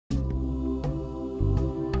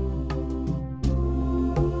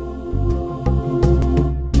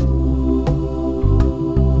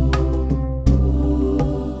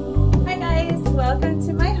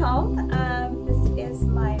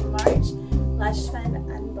Lush Fund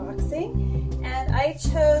unboxing, and I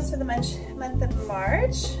chose for the month of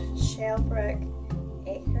March Shalebrook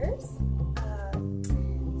Acres.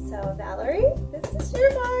 So Valerie, this is your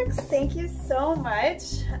box. Thank you so much.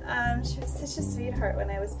 She was such a sweetheart when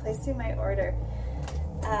I was placing my order.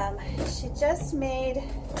 She just made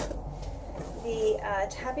the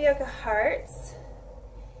tapioca hearts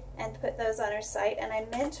and put those on her site, and I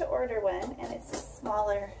meant to order one, and it's a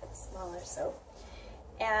smaller soap,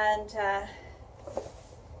 and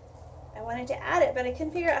I wanted to add it, but I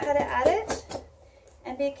couldn't figure out how to add it,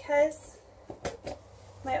 and because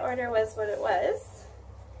my order was what it was,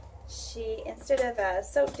 she, instead of a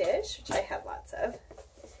soap dish, which I have lots of,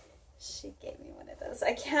 she gave me one of those.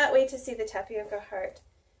 I can't wait to see the tapioca heart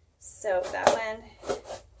soap. That one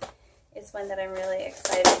is one that I'm really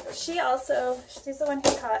excited for. She's the one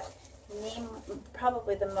who taught me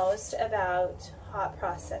probably the most about hot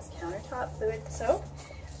process countertop fluid soap.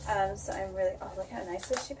 So I'm really, oh, look how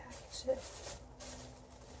nicely she packaged it.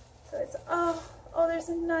 So it's, oh, there's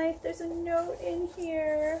a knife, there's a note in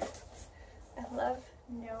here. I love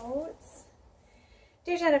notes.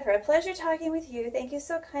 Dear Jennifer, a pleasure talking with you. Thank you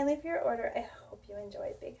so kindly for your order. I hope you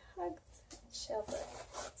enjoyed. Big hugs. Shalebrook.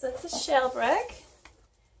 So it's a Shalebrook.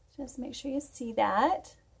 Just make sure you see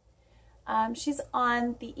that. She's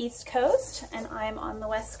on the East Coast and I'm on the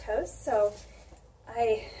West Coast, so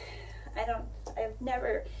I've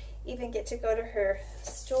never even get to go to her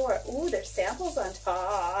store. Ooh, there's samples on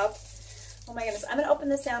top. Oh my goodness. I'm going to open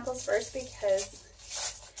the samples first because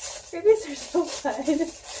freebies are so fun.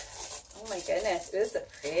 Oh my goodness. Ooh, this is a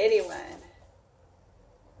pretty one.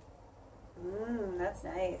 That's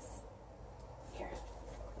nice. Here,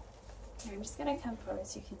 I'm just going to come forward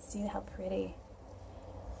so you can see how pretty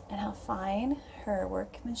and how fine her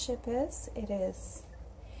workmanship is. It is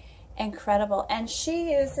incredible. And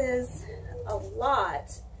she uses a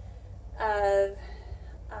lot of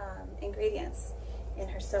ingredients in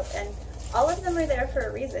her soap, and all of them are there for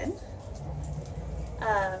a reason.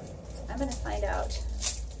 I'm going to find out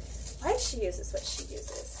why she uses what she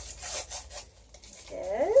uses.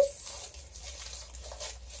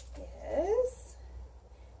 This is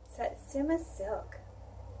Satsuma silk.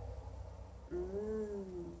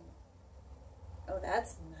 Oh,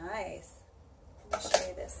 that's nice. Let me show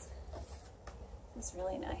you this. This is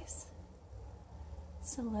really nice.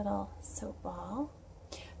 It's a little soap ball.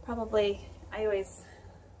 Probably,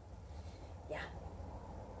 yeah.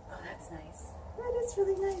 Oh, that's nice. That is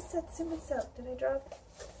really nice. Satsuma silk. Did I drop it?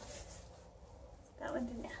 That one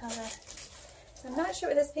didn't have a... I'm not sure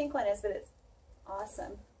what this pink one is, but it's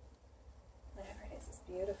awesome. Whatever it is, it's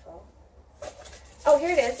beautiful. Oh, here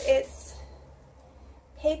it is. It's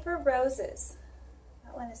Paper Roses.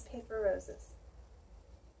 That one is Paper Roses.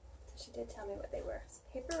 So she did tell me what they were. So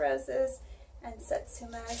Paper Roses and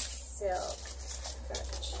Satsuma silk.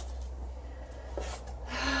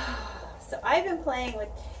 So I've been playing with,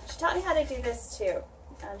 she taught me how to do this too.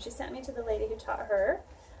 She sent me to the lady who taught her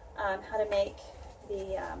how to make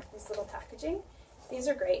this little packaging. These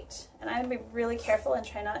are great, and I'm going to be really careful and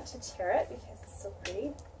try not to tear it because it's so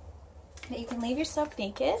pretty. But you can leave your soap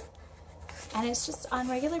naked, and it's just on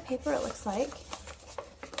regular paper, it looks like.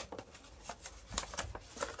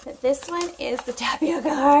 But this one is the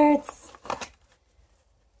tapioca hearts.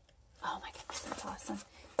 Oh my goodness, that's awesome.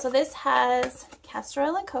 So this has castor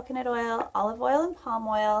oil and coconut oil, olive oil and palm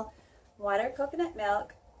oil, water, coconut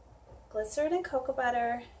milk, glycerin and cocoa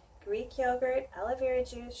butter, Greek yogurt, aloe vera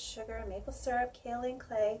juice, sugar, maple syrup, kaolin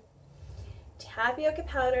clay, tapioca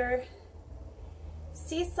powder,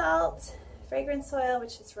 sea salt, fragrance oil,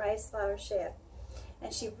 which is rice flour shea.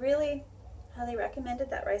 And she really highly recommended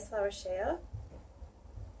that rice flour shea.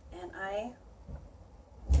 And I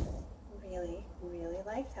really, really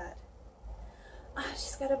like that. Oh,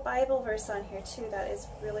 she's got a Bible verse on here too. That is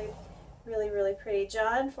really, really, really pretty.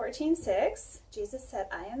 John 14:6. Jesus said,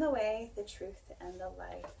 I am the way, the truth, and the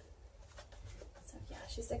life. So yeah,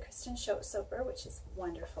 she's a Christian soaper, which is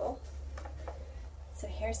wonderful. So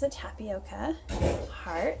here's the tapioca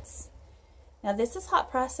hearts. Now this is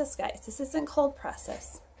hot process, guys. This isn't cold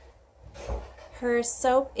process. Her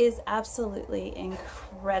soap is absolutely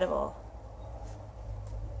incredible.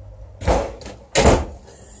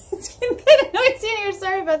 It's getting kind of noisy in here.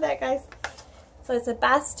 Sorry about that, guys. So it's a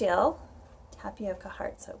Bastille tapioca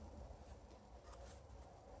heart soap.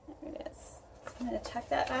 There it is. So I'm going to tuck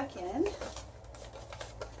that back in.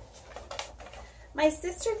 My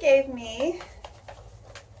sister gave me,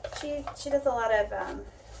 she does a lot of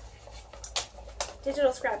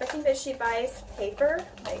digital scrapbooking, but she buys paper,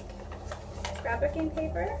 like scrapbooking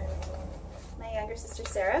paper. My younger sister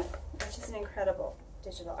Sarah, she's an incredible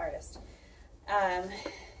digital artist.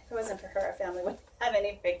 If it wasn't for her, our family wouldn't have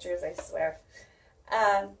any pictures, I swear.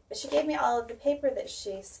 But she gave me all of the paper that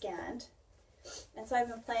she scanned. And so I've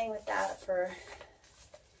been playing with that for,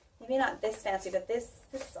 maybe not this fancy, but this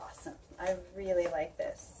is awesome. I really like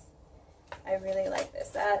this. I really like this.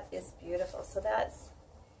 That is beautiful. So that's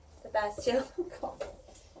the Bastille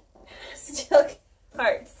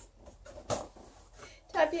cards.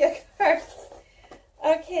 Tapia cards.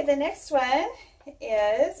 Okay, the next one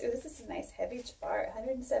is, ooh, this is a nice heavy jar,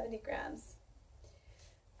 170 grams.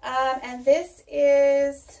 And this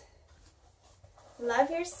is Love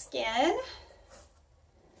Your Skin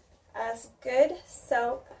as good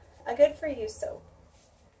soap, a good for you soap.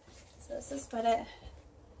 So this is what it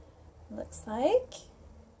looks like.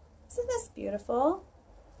 Isn't this beautiful?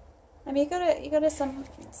 I mean, you go to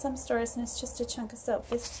some stores and it's just a chunk of soap.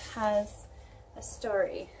 This has a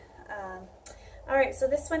story. All right, so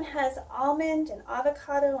this one has almond and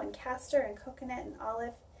avocado and castor and coconut and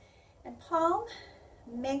olive and palm,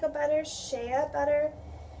 mango butter, shea butter,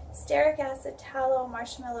 stearic acid, tallow,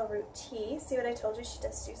 marshmallow root tea. See what I told you? She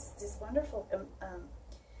does these wonderful,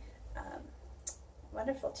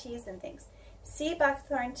 wonderful teas and things. Sea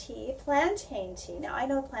buckthorn tea, plantain tea. Now I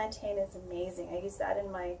know plantain is amazing. I use that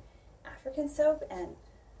in my African soap, and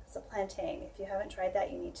it's a plantain. If you haven't tried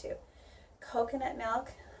that, you need to. Coconut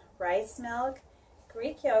milk, rice milk,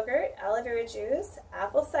 Greek yogurt, aloe vera juice,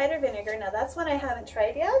 apple cider vinegar. Now that's one I haven't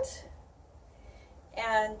tried yet,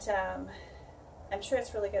 and I'm sure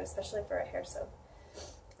it's really good, especially for a hair soap.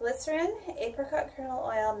 Glycerin, apricot kernel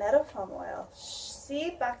oil, meadow foam oil,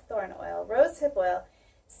 sea buckthorn oil, rosehip oil,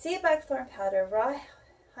 sea buckthorn powder, raw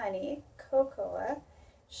honey, cocoa,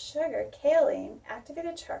 sugar, kaolin,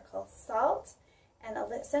 activated charcoal, salt, and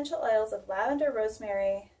essential oils of lavender,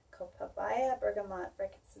 rosemary, papaya, bergamot,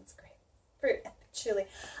 frankincense, grapefruit, and patchouli.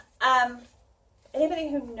 Anybody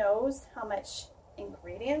who knows how much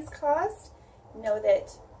ingredients cost know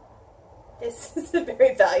that this is a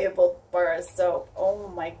very valuable bar of soap. Oh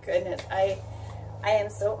my goodness, I am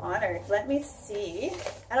so honored. Let me see.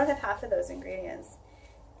 I don't have half of those ingredients,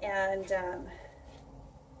 and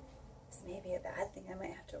this may be a bad thing. I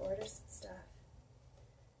might have to order some stuff.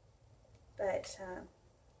 But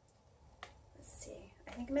let's see.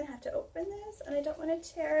 I think I'm gonna have to open this, and I don't want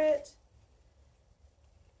to tear it.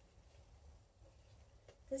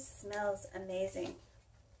 This smells amazing.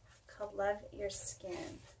 Called Love Your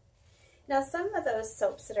Skin. Now, some of those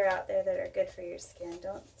soaps that are out there that are good for your skin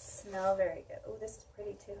don't smell very good. Oh, this is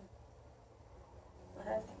pretty too.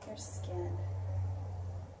 Love Your Skin.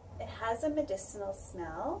 It has a medicinal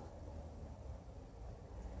smell,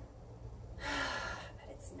 but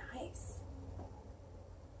it's nice.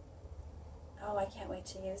 Oh, I can't wait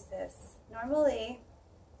to use this. Normally,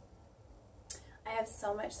 I have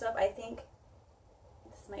so much soap. I think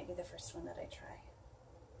this might be the first one that I try.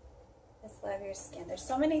 This Love Your Skin. There's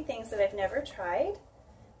so many things that I've never tried,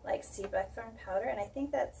 like sea buckthorn powder, and I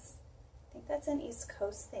think that's an East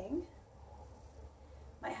Coast thing.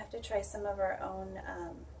 Might have to try some of our own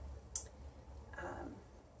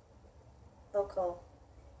local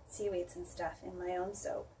seaweeds and stuff in my own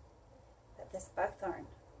soap. But this buckthorn,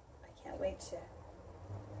 I can't wait to.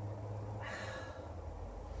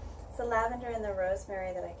 It's the lavender and the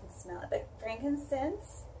rosemary that I can smell. But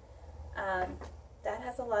frankincense, that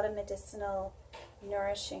has a lot of medicinal,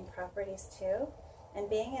 nourishing properties too. And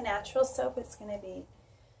being a natural soap, it's going to be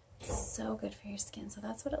so good for your skin. So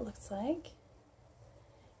that's what it looks like.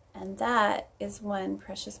 And that is one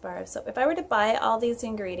precious bar of soap. If I were to buy all these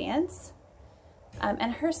ingredients,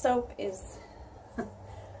 and her soap is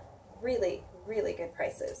really, really good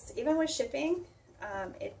prices. Even with shipping,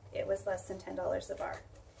 it was less than $10 a bar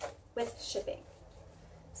with shipping.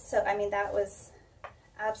 So, I mean, that was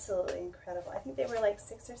absolutely incredible. I think they were like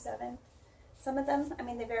 6 or 7. Some of them, I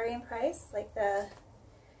mean, they vary in price. Like the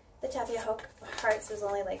Tapia Hearts was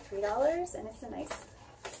only like $3, and it's a nice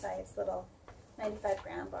size little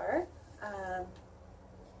 95-gram bar.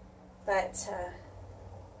 But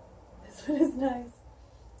this one is nice.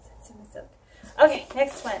 Satsuma silk. Okay,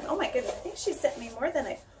 next one. Oh my goodness, I think she sent me more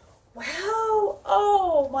than wow.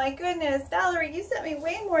 Oh my goodness, Valerie, you sent me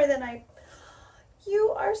way more than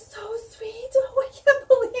you are so sweet. Oh, I can't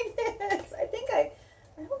believe this. I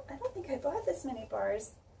don't think I bought this many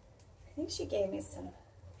bars. I think she gave me some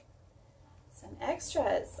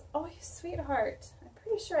extras. Oh, you sweetheart. I'm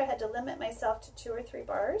pretty sure I had to limit myself to 2 or 3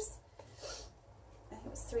 bars. I think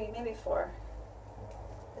it was 3, maybe 4.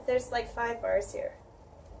 But there's like 5 bars here.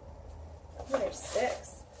 Oh, there's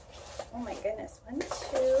 6. Oh my goodness. 1,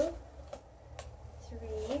 2,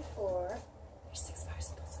 3, 4. There's 6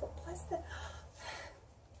 bars. Plus the.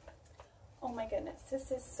 Oh my goodness.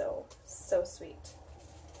 This is so sweet.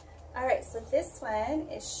 this one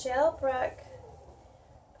is Shalebrook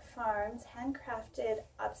Farms Handcrafted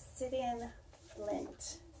Obsidian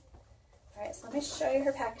Flint. All right, so let me show you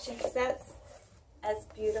her packaging because that's as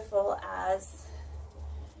beautiful as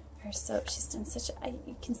her soap. She's done such a,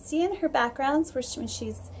 you can see in her backgrounds where when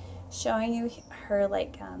she's showing you her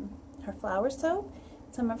her flower soap,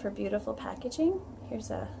 some of her beautiful packaging.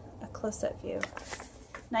 Here's a close-up view.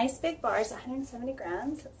 Nice big bars, 170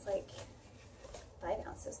 grams. It's like 5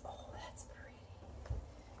 ounces. Oh, that's pretty.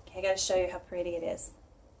 Okay, I gotta show you how pretty it is.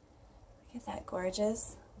 Look at that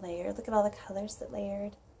gorgeous layer. Look at all the colors that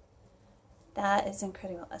layered. That is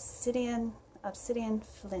incredible. Obsidian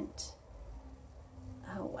flint.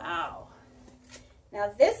 Oh, wow.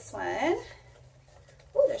 Now this one,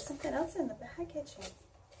 oh, there's something else in the packaging.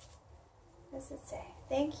 What does it say?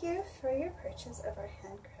 Thank you for your purchase of our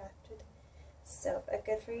handcrafted soap, a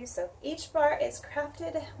good for you soap. Each bar is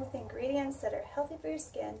crafted with ingredients that are healthy for your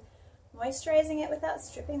skin, moisturizing it without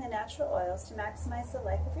stripping the natural oils to maximize the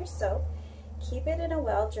life of your soap. Keep it in a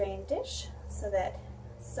well-drained dish so that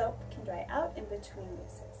soap can dry out in between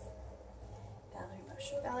uses. Valerie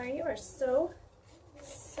Mosher. Valerie, you are so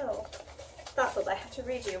thoughtful. I have to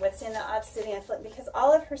read you what's in the obsidian flint because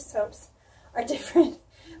all of her soaps are different.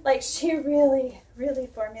 Like she really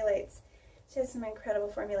formulates. She has some incredible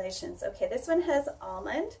formulations. Okay, this one has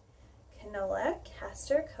almond, canola,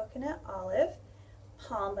 castor, coconut, olive,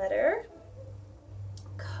 palm butter,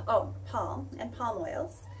 palm and palm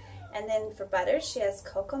oils. And then for butter, she has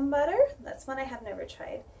kokum butter. That's one I have never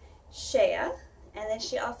tried. Shea. And then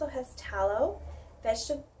she also has tallow,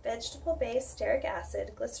 vegetable-based stearic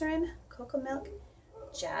acid, glycerin, cocoa milk,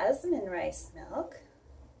 jasmine rice milk,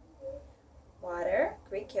 water,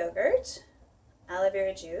 Greek yogurt, aloe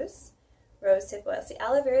vera juice, rosehip oil. See,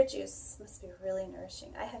 aloe vera juice must be really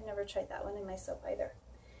nourishing. I have never tried that one in my soap either.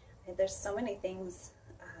 And there's so many things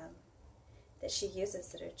that she uses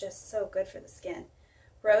that are just so good for the skin.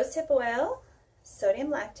 Rosehip oil, sodium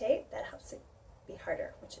lactate, that helps it be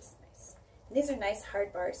harder, which is nice. And these are nice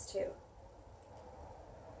hard bars too.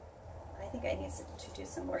 I think I need to do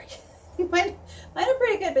some work. Mine are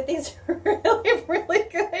pretty good, but these are really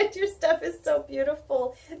good. Your stuff is so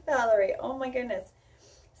beautiful, Valerie. Oh my goodness.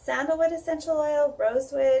 Sandalwood essential oil,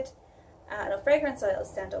 rosewood, fragrance oil is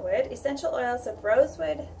sandalwood, essential oils of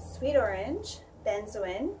rosewood, sweet orange,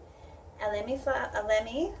 benzoin,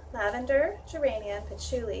 alemi, lavender, geranium,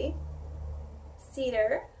 patchouli,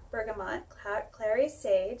 cedar, bergamot, clary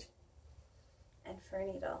sage, and fir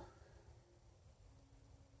needle.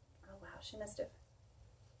 Oh wow, she must have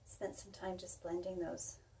spent some time just blending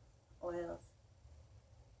those oils.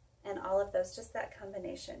 And all of those, just that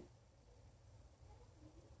combination.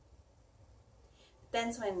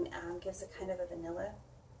 Benzoin gives a kind of a vanilla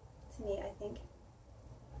to me, I think.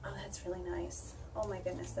 Oh, that's really nice. Oh my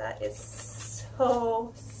goodness, that is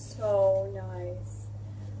so nice.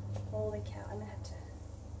 Holy cow, I'm gonna have to,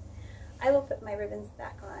 I will put my ribbons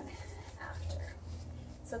back on after.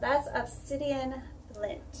 So that's Obsidian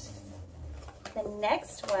Flint. The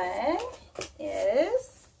next one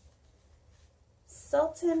is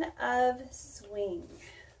Sultan of Swing.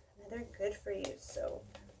 Another good for you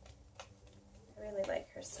soap. I really like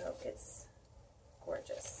her soap. It's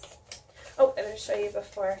gorgeous. Oh, I better show you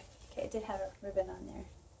before. Okay, it did have a ribbon on there.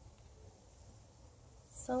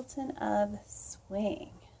 Sultan of Swing.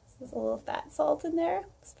 This is a little fat salt in there.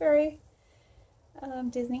 It's very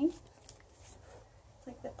Disney. It's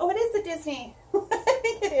like the, oh, it is the Disney. I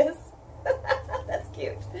think it is. That's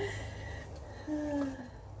cute. I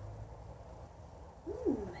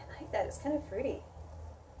like that. It's kind of fruity.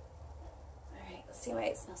 Alright, let's see why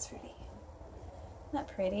it smells fruity. Isn't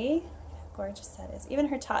that pretty? How gorgeous that is. Even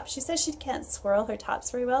her top. She says she can't swirl her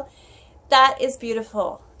tops very well. That is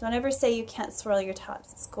beautiful. Don't ever say you can't swirl your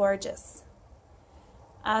tops. It's gorgeous.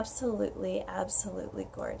 Absolutely, absolutely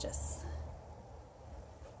gorgeous.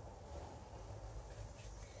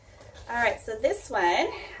 Alright, so this one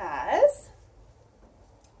has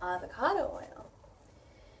avocado oil,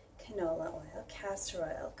 canola oil, castor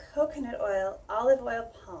oil, coconut oil, olive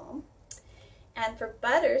oil, palm. And for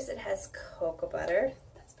butters, it has cocoa butter.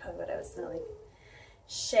 That's probably what I was smelling.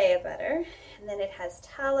 Shea butter. And then it has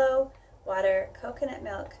tallow, water, coconut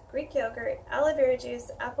milk, Greek yogurt, aloe vera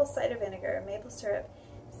juice, apple cider vinegar, maple syrup,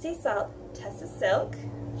 sea salt, Tessa silk,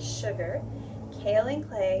 sugar, kaolin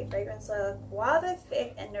clay, fragrance oil, guava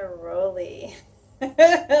fig, and neroli.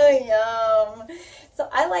 Yum. So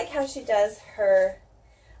I like how she does her,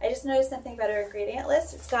 I just noticed something about her ingredient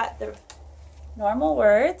list. It's got the normal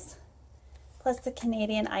words, plus the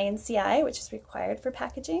Canadian INCI, which is required for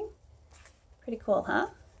packaging. Pretty cool, huh?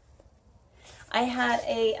 I had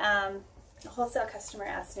a a wholesale customer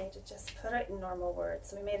asked me to just put it in normal words,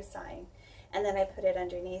 so we made a sign, and then I put it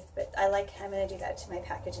underneath. But I'm going to do that to my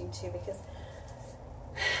packaging too, because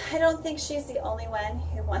I don't think she's the only one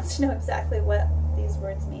who wants to know exactly what these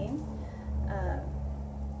words mean.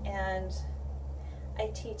 And I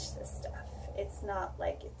teach this stuff. It's not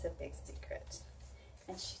like it's a big secret.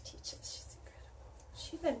 And she teaches.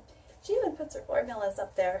 She's incredible. She even puts her formulas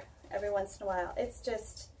up there every once in a while. It's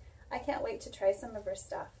just, I can't wait to try some of her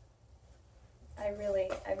stuff. I really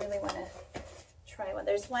want to try one.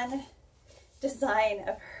 There's one design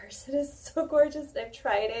of hers that is so gorgeous. I've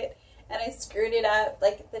tried it and I screwed it up,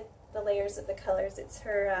 like the layers of the colors. It's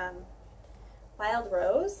her Wild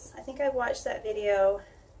Rose. I think I watched that video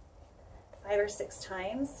 5 or 6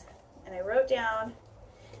 times, and I wrote down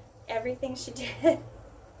everything she did,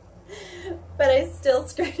 but I still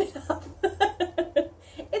screwed it up.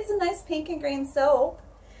 It's a nice pink and green soap,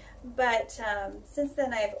 but since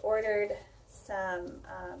then I've ordered some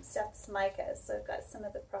stuffed micas, so I've got some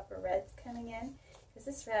of the proper reds coming in. Because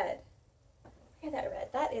this red, look at that red,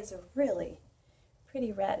 that is a really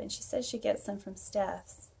pretty red, and she says she gets some from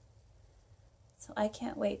Steph's. So I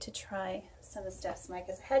can't wait to try some of Steph's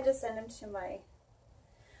micas. I had to send them to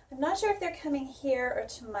I'm not sure if they're coming here or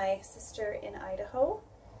to my sister in Idaho,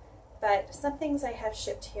 but some things I have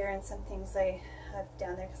shipped here and some things I have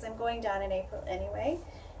down there, because I'm going down in April anyway.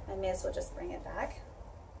 I may as well just bring it back,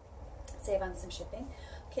 save on some shipping.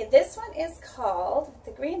 Okay, this one is called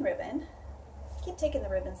the Green Ribbon. I keep taking the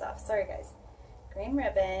ribbons off, sorry guys. Green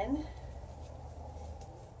Ribbon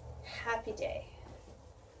Happy Day.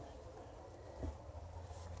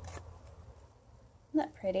 Isn't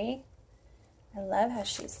that pretty? I love how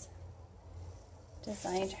she's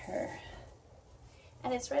designed her.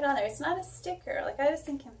 And it's right on there. It's not a sticker. Like, I was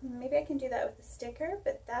thinking, maybe I can do that with a sticker,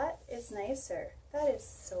 but that is nicer. That is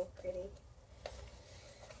so pretty.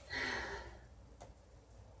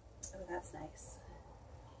 Oh, that's nice.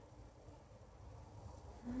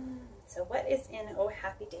 So what is in Oh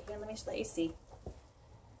Happy Day? Here, let me just let you see.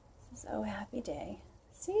 This is Oh Happy Day.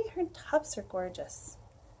 See, her tops are gorgeous.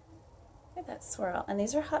 Look at that swirl. And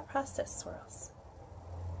these are hot process swirls.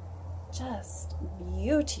 Just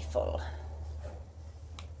beautiful.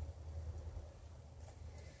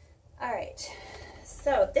 All right,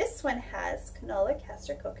 so this one has canola,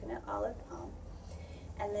 castor, coconut, olive, palm,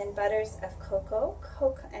 and then butters of cocoa,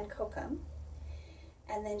 and kokum.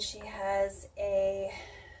 And then she has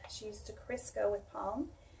she used a Crisco with palm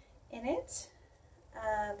in it.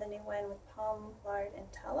 The new one with palm, lard,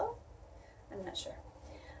 and tallow. I'm not sure.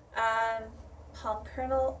 Palm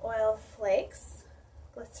kernel oil flakes,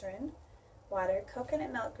 glycerin, water,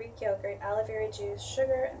 coconut milk, Greek yogurt, aloe vera juice,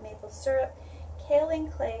 sugar, maple syrup,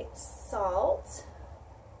 kaolin clay, salt,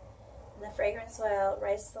 and the fragrance oil,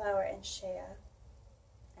 rice flour, and shea,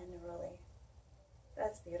 and neroli.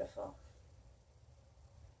 That's beautiful.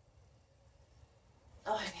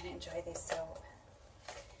 Oh, I'm going to enjoy these soap.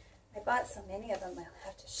 I bought so many of them, I'll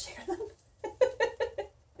have to share them.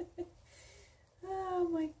 Oh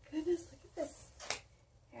my goodness, look at this.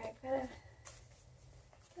 Here, I've got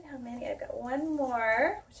look at how many. I've got one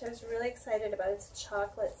more, which I was really excited about. It's a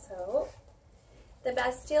chocolate soap. The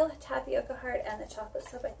Bastille Tapioca Heart and the chocolate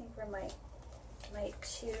soap, I think, were my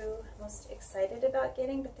 2 most excited about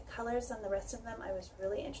getting, but the colors on the rest of them, I was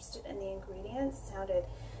really interested in. The ingredients sounded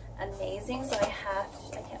amazing, so I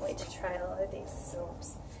can't wait to try all of these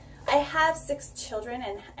soaps. I have 6 children,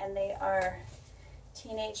 and they are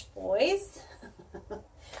teenage boys. Well,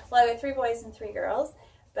 I have 3 boys and 3 girls,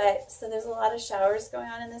 but so there's a lot of showers going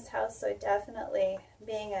on in this house, so definitely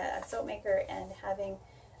being a soap maker and having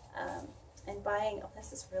and buying, oh,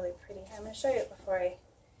 this is really pretty. I'm going to show you it before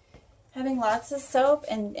having lots of soap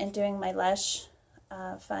and doing my Lush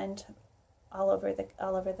Fund all over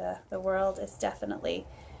the world is definitely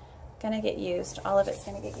going to get used. All of it's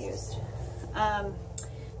going to get used.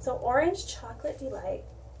 So Orange Chocolate Delight.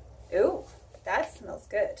 Ooh, that smells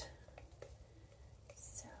good.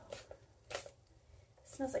 So it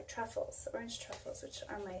smells like truffles, orange truffles, which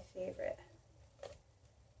are my favorite.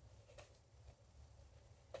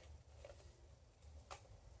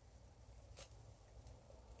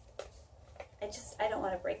 I don't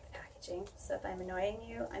want to break the packaging, so if I'm annoying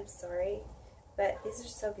you, I'm sorry, but these are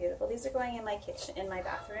so beautiful. These are going in my kitchen, in my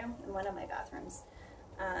bathroom, in one of my bathrooms,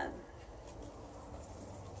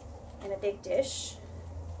 in a big dish.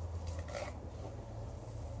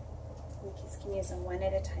 You can use them one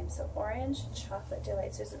at a time. So Orange Chocolate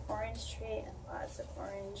Delights. There's an orange tree and lots of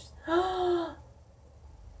orange.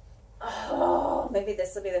 Oh, maybe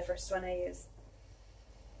this will be the first one I use.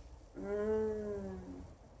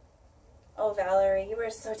 Oh, Valerie, you are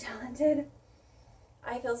so talented.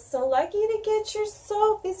 I feel so lucky to get your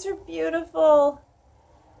soap. These are beautiful.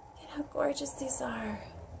 Look at how gorgeous these are.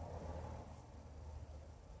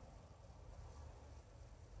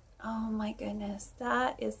 Oh my goodness,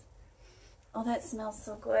 that is, oh, that smells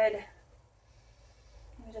so good.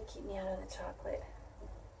 Maybe it'll keep me out of the chocolate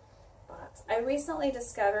box. I recently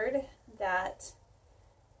discovered that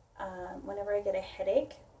whenever I get a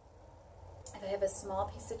headache, if I have a small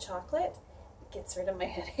piece of chocolate, it gets rid of my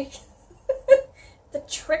headache. The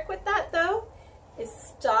trick with that, though, is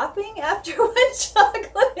stopping after one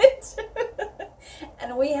chocolate.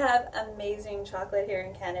 And we have amazing chocolate here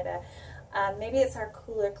in Canada. Maybe it's our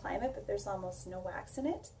cooler climate, but there's almost no wax in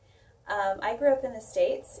it. I grew up in the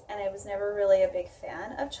States, and I was never really a big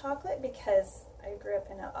fan of chocolate because I grew up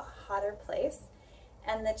in a hotter place,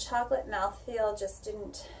 and the chocolate mouthfeel just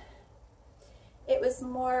didn't, it was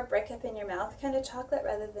more break up in your mouth kind of chocolate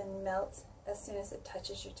rather than melt as soon as it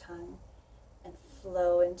touches your tongue and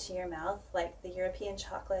flow into your mouth like the European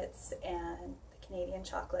chocolates and the Canadian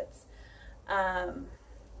chocolates.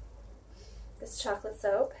 This chocolate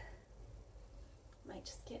soap might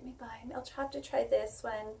just get me by. I'll have to try this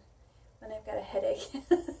when I've got a headache.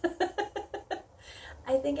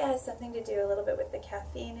 I think it has something to do a little bit with the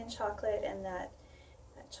caffeine in chocolate, and that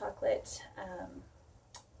chocolate,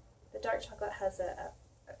 the dark chocolate has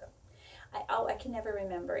I can never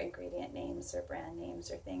remember ingredient names or brand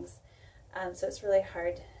names or things, so it's really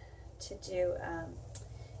hard to do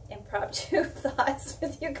impromptu thoughts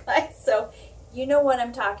with you guys. So you know what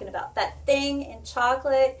I'm talking about. That thing in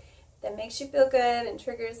chocolate that makes you feel good and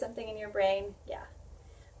triggers something in your brain. Yeah.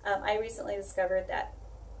 I recently discovered that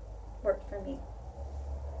worked for me,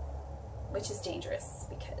 which is dangerous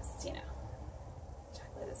because, you know,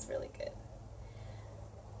 chocolate is really good.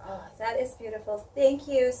 Oh, that is beautiful. Thank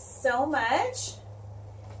you so much,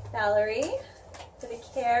 Valerie, for the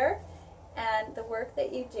care and the work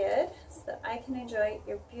that you did so that I can enjoy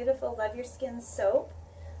your beautiful Love Your Skin soap.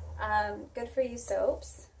 Good for you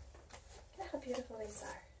soaps. Look at how beautiful these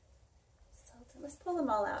are. So let's pull them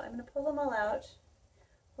all out. I'm going to pull them all out.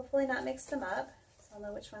 Hopefully not mix them up, so I'll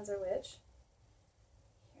know which ones are which.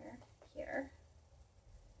 Here, here,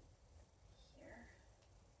 here,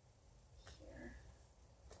 here,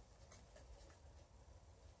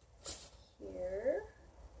 here.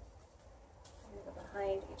 I'm going to go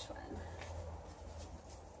behind each one.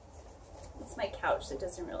 It's my couch, so it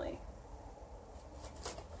doesn't really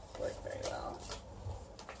work very well.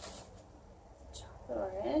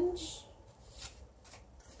 Chocolate orange.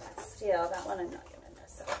 Steel, that one I'm not going to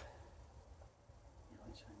mess up. I know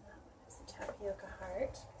which one that one is. The tapioca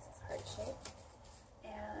heart, because it's heart shaped.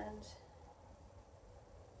 And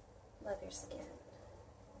Love Your Skin.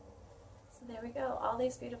 So there we go, all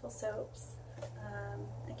these beautiful soaps.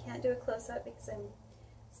 I can't do a close-up because I'm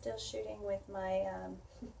still shooting with my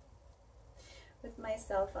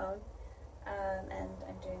cell phone, and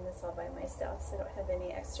I'm doing this all by myself, so I don't have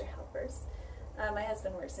any extra helpers. My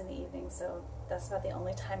husband works in the evening, so that's about the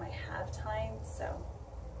only time I have time. So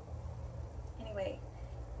anyway,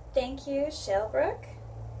 thank you, Shalebrook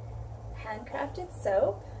Handcrafted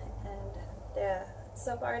Soap, and the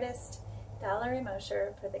soap artist Valerie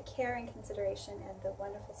Mosher for the care and consideration and the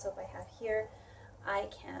wonderful soap I have here. I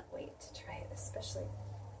can't wait to try it, especially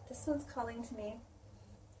this one's calling to me,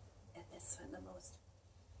 and this one the most.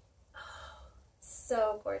 Oh,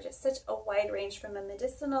 so gorgeous. Such a wide range from a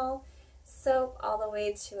medicinal soap all the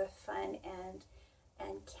way to a fun and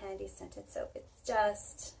candy scented soap. It's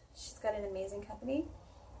just, she's got an amazing company,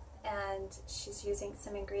 and she's using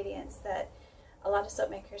some ingredients that a lot of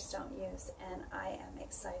soap makers don't use, and I am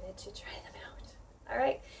excited to try them out. All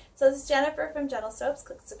right, so this is Jennifer from Jentle Soaps.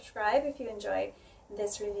 Click subscribe if you enjoyed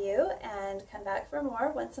this review, and come back for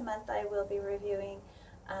more. Once a month I will be reviewing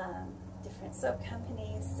different soap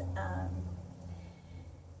companies.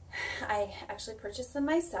 I actually purchased them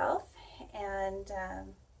myself, and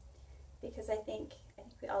because I think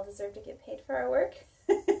we all deserve to get paid for our work.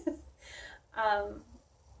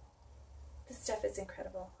 This stuff is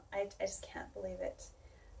incredible. I just can't believe it.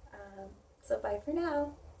 So bye for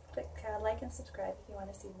now. Click like and subscribe if you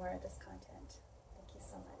want to see more of this content.